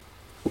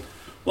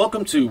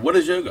Welcome to What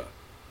is Yoga?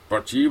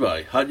 Brought to you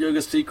by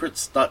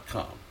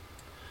HotYogaSecrets.com.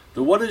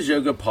 The What is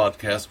Yoga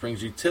podcast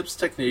brings you tips,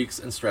 techniques,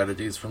 and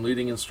strategies from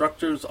leading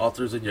instructors,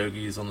 authors, and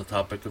yogis on the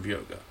topic of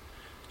yoga.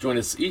 Join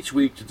us each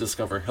week to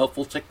discover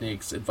helpful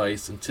techniques,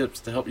 advice, and tips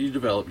to help you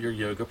develop your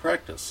yoga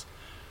practice.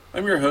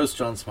 I'm your host,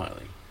 John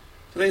Smiley.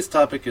 Today's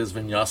topic is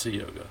Vinyasa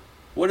Yoga.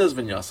 What is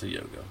Vinyasa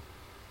Yoga?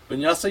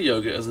 Vinyasa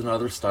Yoga is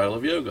another style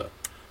of yoga.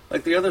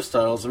 Like the other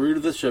styles, the root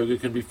of this yoga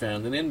can be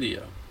found in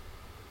India.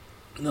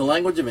 In the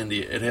language of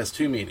India, it has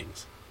two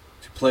meanings: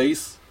 to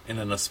place and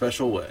in a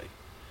special way.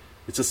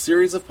 It's a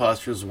series of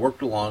postures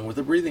worked along with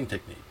a breathing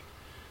technique.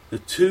 The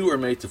two are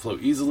made to flow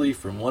easily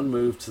from one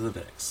move to the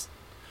next.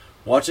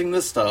 Watching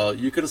this style,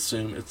 you could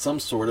assume it's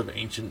some sort of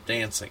ancient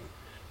dancing.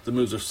 The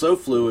moves are so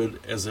fluid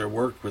as they're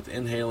worked with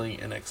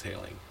inhaling and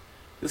exhaling.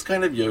 This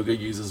kind of yoga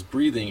uses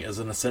breathing as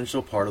an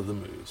essential part of the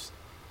moves.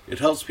 It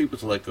helps people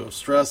to let go of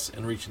stress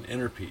and reach an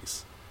inner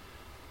peace.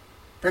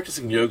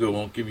 Practicing yoga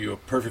won't give you a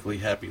perfectly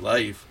happy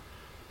life,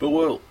 but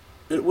what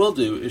it will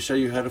do is show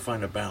you how to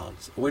find a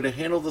balance, a way to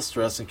handle the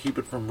stress and keep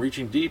it from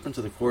reaching deep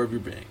into the core of your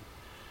being.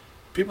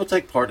 People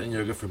take part in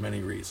yoga for many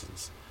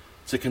reasons: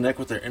 to connect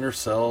with their inner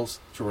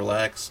selves, to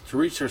relax, to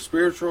reach their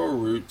spiritual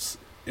roots,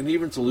 and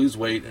even to lose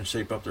weight and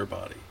shape up their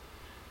body.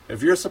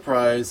 If you're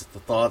surprised at the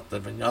thought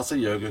that Vinyasa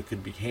Yoga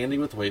could be handy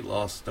with weight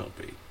loss, don't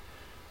be.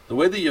 The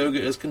way the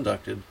yoga is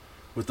conducted,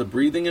 with the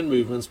breathing and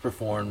movements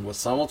performed with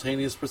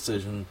simultaneous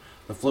precision,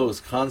 the flow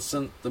is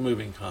constant, the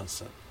moving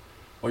constant.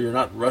 While you're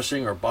not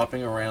rushing or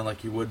bopping around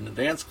like you would in a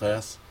dance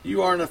class,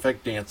 you are in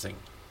effect dancing,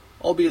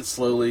 albeit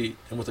slowly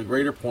and with a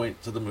greater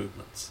point to the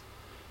movements.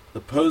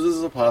 The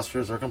poses or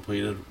postures are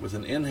completed with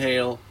an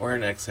inhale or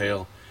an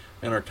exhale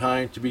and are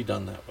timed to be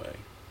done that way.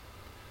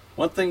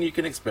 One thing you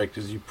can expect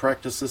as you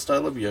practice this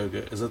style of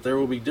yoga is that there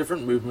will be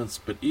different movements,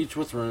 but each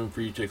with room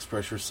for you to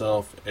express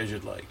yourself as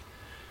you'd like.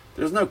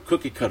 There's no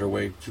cookie-cutter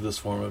way to this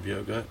form of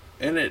yoga,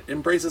 and it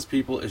embraces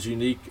people as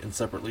unique and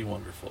separately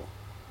wonderful.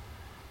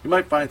 You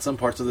might find some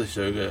parts of this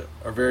yoga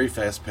are very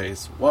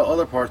fast-paced, while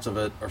other parts of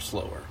it are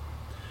slower.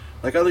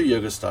 Like other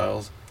yoga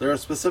styles, there are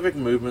specific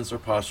movements or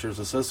postures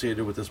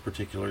associated with this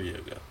particular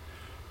yoga.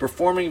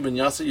 Performing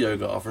Vinyasa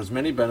Yoga offers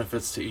many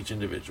benefits to each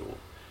individual.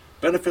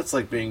 Benefits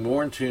like being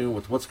more in tune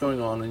with what's going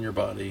on in your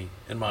body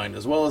and mind,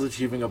 as well as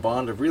achieving a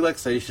bond of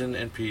relaxation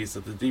and peace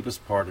at the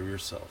deepest part of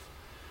yourself.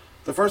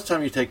 The first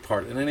time you take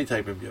part in any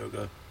type of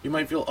yoga, you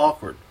might feel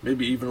awkward,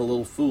 maybe even a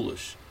little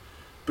foolish.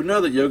 But know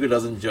that yoga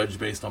doesn't judge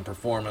based on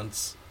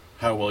performance,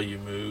 how well you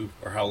move,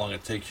 or how long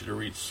it takes you to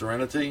reach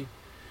serenity.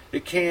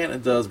 It can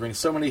and does bring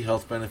so many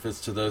health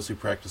benefits to those who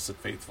practice it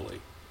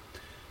faithfully.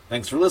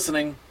 Thanks for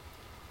listening.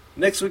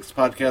 Next week's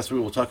podcast we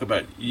will talk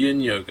about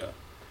Yin Yoga.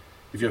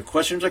 If you have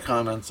questions or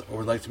comments or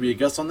would like to be a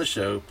guest on the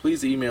show,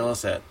 please email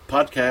us at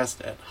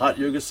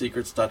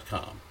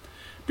podcast@hotyogasecrets.com.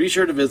 Be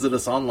sure to visit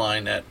us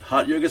online at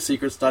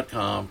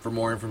hotyogasecrets.com for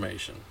more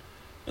information.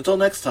 Until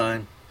next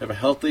time, have a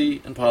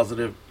healthy and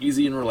positive,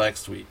 easy and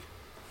relaxed week.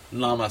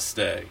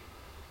 Namaste.